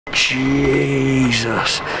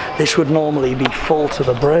Jesus, this would normally be full to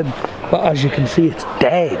the brim, but as you can see, it's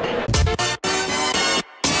dead.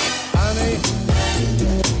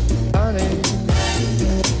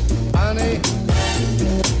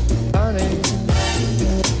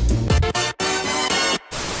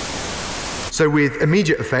 So with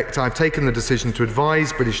immediate effect, I've taken the decision to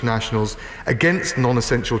advise British nationals against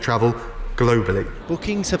non-essential travel globally.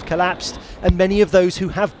 Bookings have collapsed and many of those who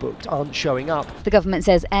have booked aren't showing up. The government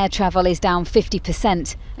says air travel is down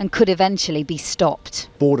 50% and could eventually be stopped.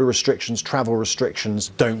 Border restrictions, travel restrictions,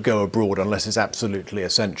 don't go abroad unless it's absolutely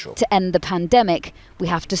essential. To end the pandemic, we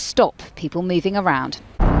have to stop people moving around.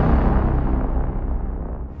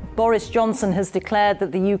 Boris Johnson has declared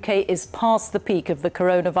that the UK is past the peak of the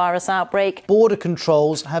coronavirus outbreak. Border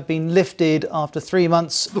controls have been lifted after 3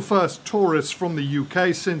 months. The first tourists from the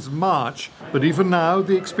UK since March, but even now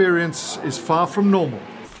the experience is far from normal.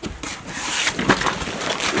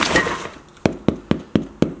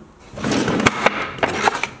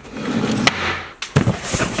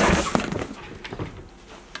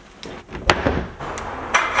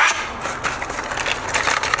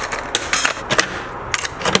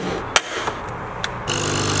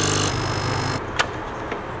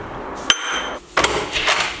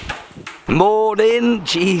 Morning,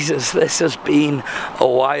 Jesus, this has been a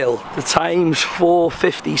while. The time's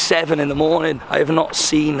 4:57 in the morning. I have not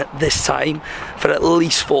seen this time for at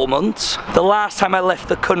least 4 months. The last time I left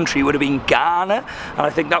the country would have been Ghana, and I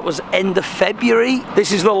think that was end of February.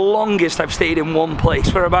 This is the longest I've stayed in one place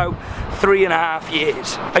for about 3.5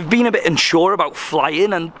 years. I've been a bit unsure about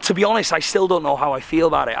flying, and to be honest, I still don't know how I feel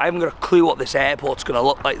about it. I haven't got a clue what this airport's gonna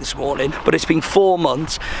look like this morning, but it's been 4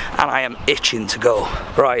 months and I am itching to go.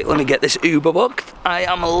 Right, let me get this Uber booked. I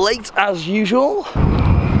am late as usual.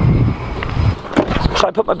 Should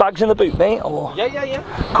I put my bags in the boot, mate? Or? Yeah.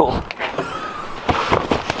 Cool.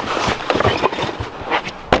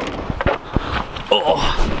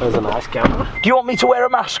 Oh. There's a nice camera. Do you want me to wear a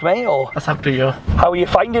mask, mate, or? That's up to you. How are you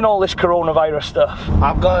finding all this coronavirus stuff?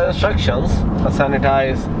 I've got instructions to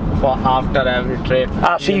sanitize for after every trip.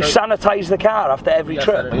 Ah, so you sanitize the car after every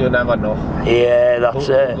trip? You never know. Yeah, that's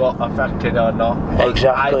it. Who got affected or not.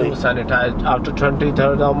 Exactly. I do sanitize. After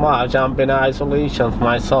 23rd of March, I'm in isolation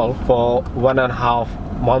myself for 1.5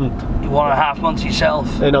 months. 1.5 months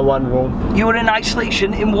yourself? In a one room. You were in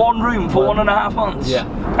isolation in one room for 1.5 months? Yeah.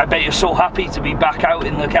 I bet you're so happy to be back out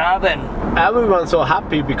in the car then. Everyone's so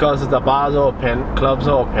happy because the bars open, clubs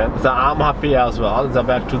open. So I'm happy as well. So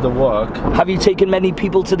back to the work. Have you taken many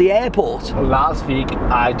people to the airport? Last week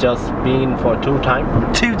I just been for 2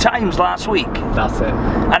 times. 2 times last week? That's it.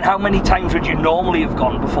 And how many times would you normally have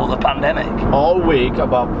gone before the pandemic? All week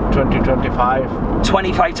about 20-25.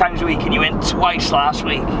 25 times a week, and you went twice last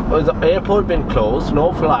week? Well, the airport been closed,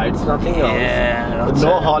 no flights, nothing else. Yeah, that's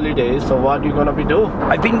no it. holidays, so what are you gonna be doing?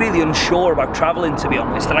 I've been really unsure about travelling, to be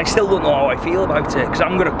honest, and I still don't know how I feel about it, because I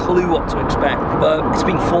haven't got a clue what to expect. But it's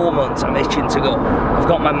been 4 months, I'm itching to go. I've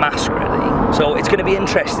got my mask ready, so it's going to be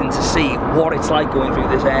interesting to see what it's like going through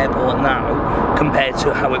this airport now compared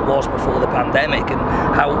to how it was before the pandemic, and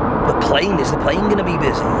how the plane, is the plane going to be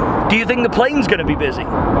busy? Do you think the plane's going to be busy?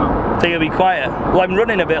 Think it'll be quiet? Well, I'm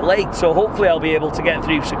running a bit late, so hopefully I'll be able to get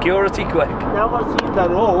through security quick. Never seen the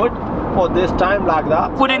road for this time like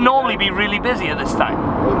that. Would it normally be really busy at this time?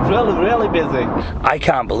 Really busy. I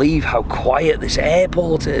can't believe how quiet this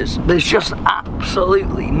airport is. There's just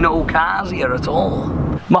absolutely no cars here at all.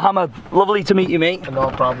 Mohammed, lovely to meet you, mate. No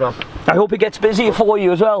problem. I hope it gets busier for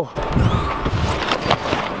you as well.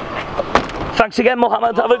 Thanks again,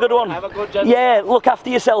 Mohammed. Have a good one. Have a good journey. Yeah, look after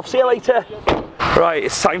yourself. See you later. Right,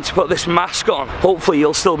 it's time to put this mask on. Hopefully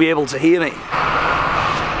you'll still be able to hear me.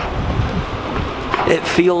 It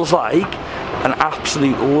feels like an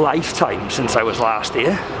absolute lifetime since I was last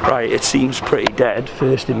here. Right, it seems pretty dead.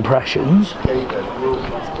 First impressions.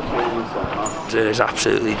 It is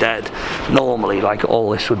absolutely dead. Normally, like,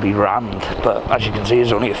 all this would be rammed, but as you can see,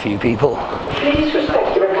 there's only a few people. Please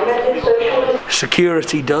respect the recommended social.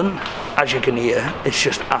 Security done. As you can hear, it's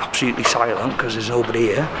just absolutely silent because there's nobody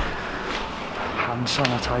here. Hand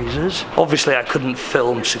sanitizers. Obviously I couldn't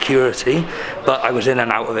film security, but I was in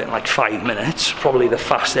and out of it in like 5 minutes. Probably the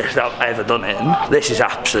fastest I've ever done it in. This is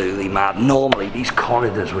absolutely mad. Normally these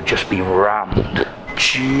corridors would just be rammed.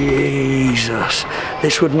 Jesus.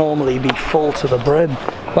 This would normally be full to the brim,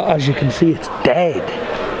 but as you can see, it's dead.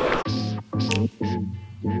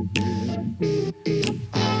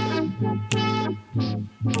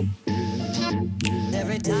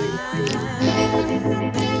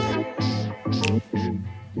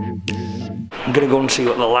 I'm gonna go and see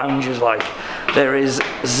what the lounge is like. There is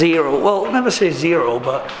zero, well, I'll never say zero,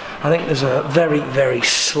 but I think there's a very, very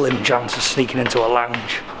slim chance of sneaking into a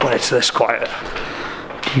lounge when it's this quiet.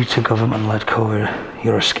 Due to government-led COVID,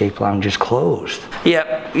 your escape lounge is closed.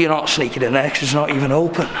 Yep, you're not sneaking in there because it's not even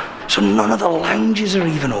open. So none of the lounges are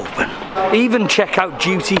even open. Even check out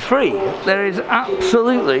duty free. There is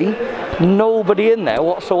absolutely nobody in there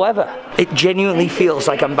whatsoever. It genuinely feels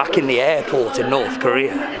like I'm back in the airport in North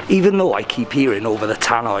Korea. Even though I keep hearing over the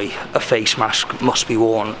tannoy a face mask must be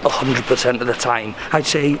worn 100% of the time, I'd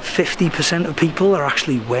say 50% of people are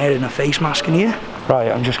actually wearing a face mask in here.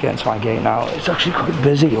 Right, I'm just getting to my gate now. It's actually quite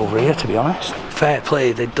busy over here, to be honest. Fair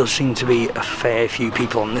play, there does seem to be a fair few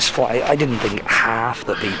people on this flight. I didn't think half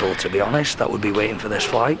the people, to be honest, that would be waiting for this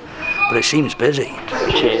flight, but it seems busy.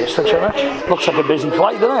 Cheers, thanks very much. Looks like a busy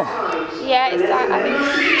flight, doesn't it? Yeah, it's like, I think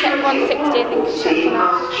it's 160, I think it's checking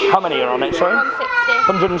out. How many are on it, sorry? 160.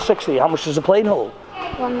 160, how much does the plane hold?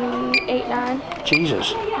 189.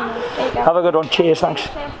 Jesus. There you go. Have a good one, cheers, thanks.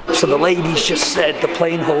 So the ladies just said the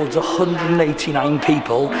plane holds 189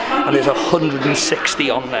 people and there's 160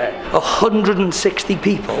 on there. 160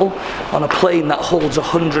 people on a plane that holds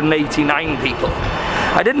 189 people.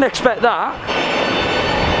 I didn't expect that.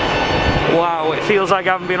 Wow, it feels like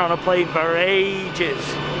I haven't been on a plane for ages.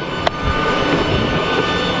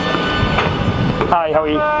 Hi, how are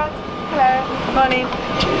you? Hello. Morning.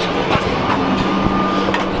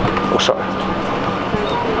 Oh, sorry.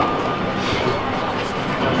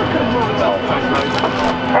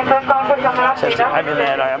 I'm in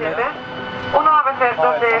there, I am.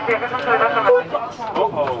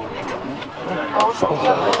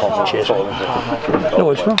 Cheers.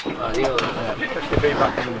 No, it's not.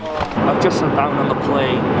 I've just sat down on the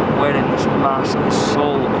plane, wearing this mask is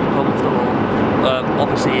so uncomfortable.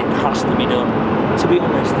 Obviously it has to be done. To be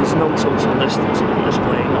honest, there's no social distancing in this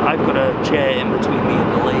plane. I've got a chair in between me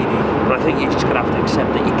and the lady, but I think you're just going to have to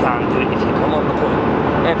accept that you can't do it if you come on the plane.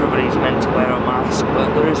 Everybody's meant to wear a mask,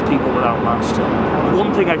 but there is people without masks.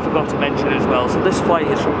 One thing I forgot to mention as well, so this flight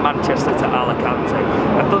is from Manchester to Alicante.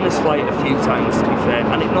 I've done this flight a few times, to be fair,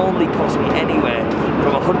 and it normally costs me anywhere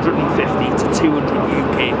from 150 to 200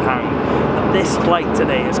 UK pound. And this flight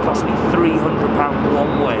today has cost me £300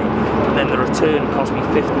 one way, and then the return cost me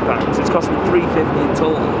 £50. It's cost me £350 in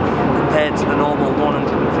total, compared to the normal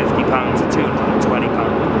 £150 to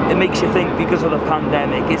 £220. It makes you think, because of the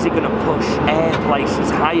pandemic, is it going to push air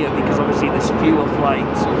prices higher? Because obviously there's fewer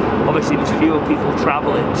flights, obviously there's fewer people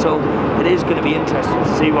travelling, so it is going to be interesting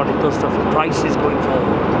to see what it does to prices going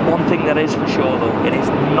forward. One thing that is for sure though, it is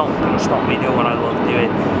not going to stop me doing what I love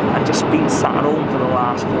doing, and just being sat at home for the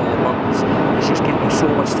last 4 months has just given me so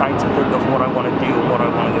much time to think of what I want to do and what I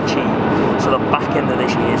want to achieve. So the back end of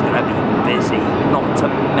this year is going to be busy, not to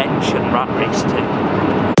mention Rat Race 2.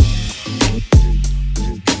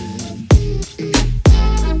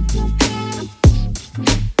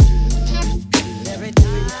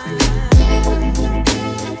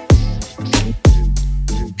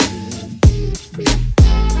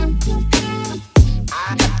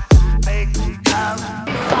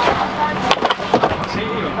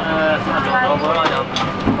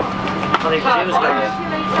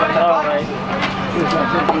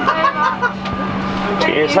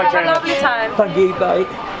 Cheers, thanks very much. Thank you, bye.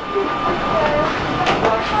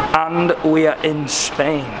 And we are in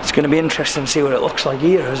Spain. It's going to be interesting to see what it looks like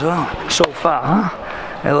here as well. So far,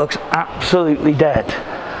 it looks absolutely dead.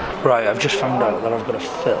 Right, I've just found out that I've got to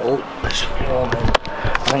fill this form in.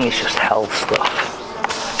 I think it's just health stuff.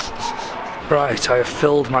 Right, I have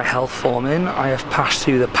filled my health form in. I have passed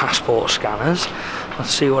through the passport scanners.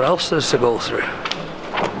 Let's see what else there's to go through.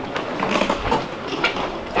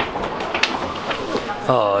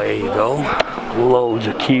 Oh, there you go. Loads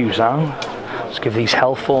of queues on. Let's give these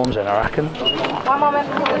health forms in, I reckon. 1 moment.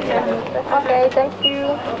 Okay, thank you.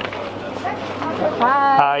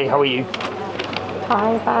 Bye. Hi, how are you?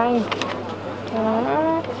 Hi, fine.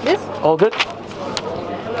 This? All good?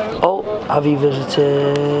 Oh, have you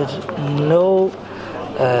visited? No.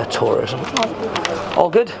 Tourism. All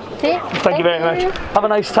good? Thank you very much. Have a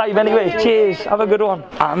nice time anyway. Cheers. Have a good one.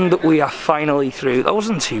 And we are finally through. That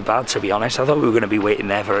wasn't too bad, to be honest. I thought we were going to be waiting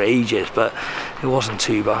there for ages, but it wasn't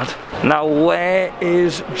too bad. Now, where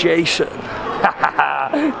is Jason?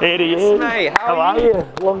 Here he is. Mate, how are you?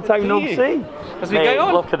 Long time no see. How's it going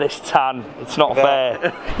on? Look at this tan. It's not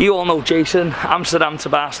fair. You all know Jason, Amsterdam to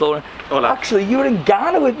Barcelona. Hola. Actually, you were in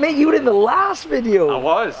Ghana with me. You were in the last video. I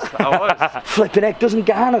was. Flipping heck, doesn't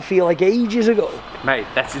Ghana feel like ages ago? Mate,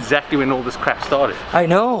 that's exactly when all this crap started. I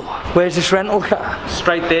know. Where's this rental car?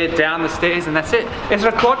 Straight there, down the stairs, and that's it. Is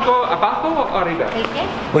record go abajo or arriba?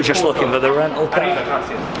 We're just looking for the rental car.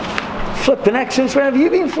 Flipping heck, since when have you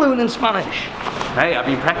been fluent in Spanish? Hey, I've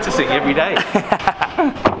been practicing every day.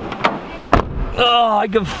 Oh, I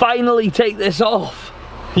can finally take this off.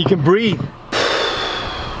 You can breathe.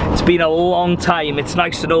 It's been a long time. It's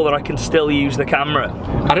nice to know that I can still use the camera.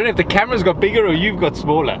 I don't know if the camera's got bigger or you've got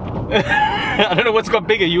smaller. I don't know what's got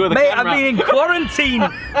bigger, you or the Mate, camera. I've been in quarantine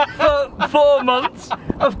for 4 months.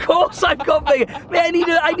 Of course I've got bigger. Mate,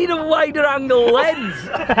 I need a wider angle lens.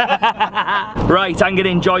 Right, I'm gonna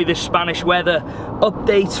enjoy this Spanish weather.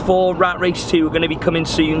 Updates for Rat Race 2 are gonna be coming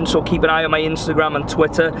soon, so keep an eye on my Instagram and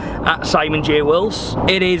Twitter at Simon J. Wills.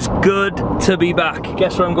 It is good to be back.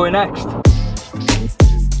 Guess where I'm going next?